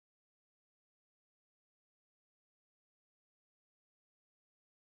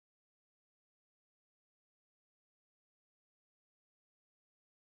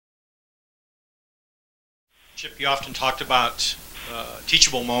Chip, you often talked about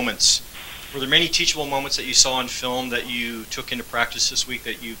teachable moments. Were there many teachable moments that you saw on film that you took into practice this week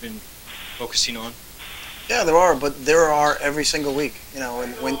that you've been focusing on? Yeah, there are, but there are every single week. You know,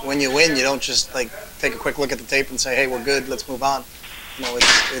 and when you win, you don't just like take a quick look at the tape and say, "Hey, we're good. Let's move on." You know,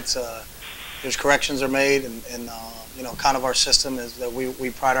 it's there's corrections are made, and you know, kind of our system is that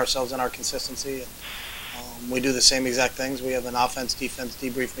we pride ourselves in our consistency, and we do the same exact things. We have an offense defense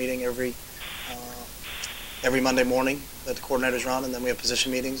debrief meeting every Monday morning that the coordinators run, and then we have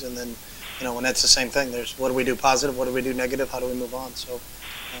position meetings, and then you know, and that's the same thing. There's what do we do positive, what do we do negative, how do we move on? So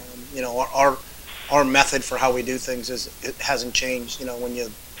you know, our method for how we do things it hasn't changed. You know, when you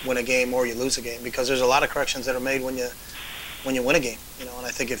win a game or you lose a game, because there's a lot of corrections that are made when you win a game. You know, and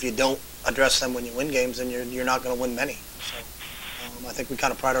I think if you don't address them when you win games, then you're not going to win many. So I think we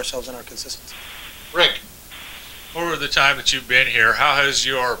kind of pride ourselves in our consistency. Rick, over the time that you've been here, how has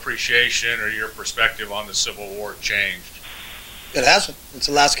your appreciation or your perspective on the Civil War changed? It hasn't. It's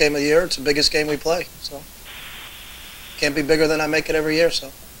the last game of the year. It's the biggest game we play. So can't be bigger than I make it every year.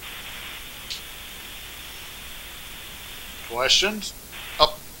 So. Questions?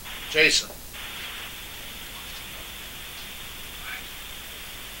 Oh, Jason.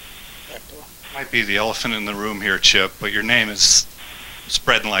 Might be the elephant in the room here, Chip, but your name is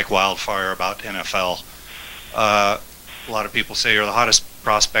spreading like wildfire about NFL. A lot of people say you're the hottest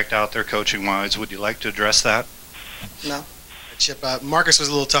prospect out there coaching-wise. Would you like to address that? No. Chip, Marcus was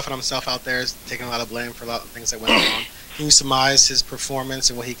a little tough on himself out there, taking a lot of blame for a lot of things that went wrong. Can you surmise his performance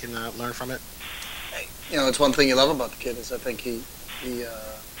and what he can learn from it? You know, it's one thing you love about the kid is I think he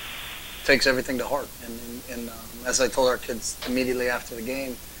takes everything to heart. And as I told our kids immediately after the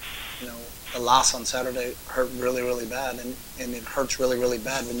game, you know, the loss on Saturday hurt really, really bad, and it hurts really, really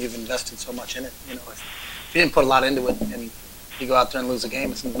bad when you've invested so much in it. You know, if you didn't put a lot into it and you go out there and lose a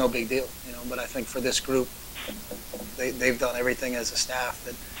game, it's no big deal. You know, but I think for this group, they've done everything as a staff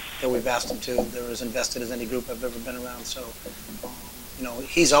that we've asked them to. They're as invested as any group I've ever been around. So, you know,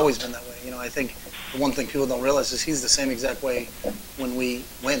 he's always been that way. You know, I think the one thing people don't realize is he's the same exact way when we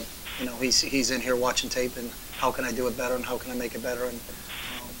win. You know, he's in here watching tape and how can I do it better and how can I make it better, and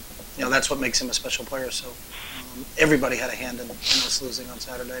you know, that's what makes him a special player. So everybody had a hand in us losing on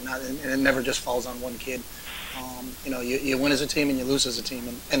Saturday, and it never just falls on one kid. You know, you win as a team and you lose as a team,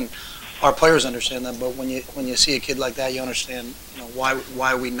 and our players understand that. But when you see a kid like that, you understand, you know,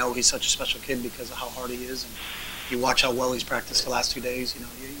 why we know he's such a special kid, because of how hard he is. And you watch how well he's practiced the last 2 days. You know,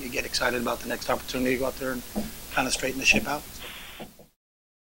 you get excited about the next opportunity to go out there and kind of straighten the ship out.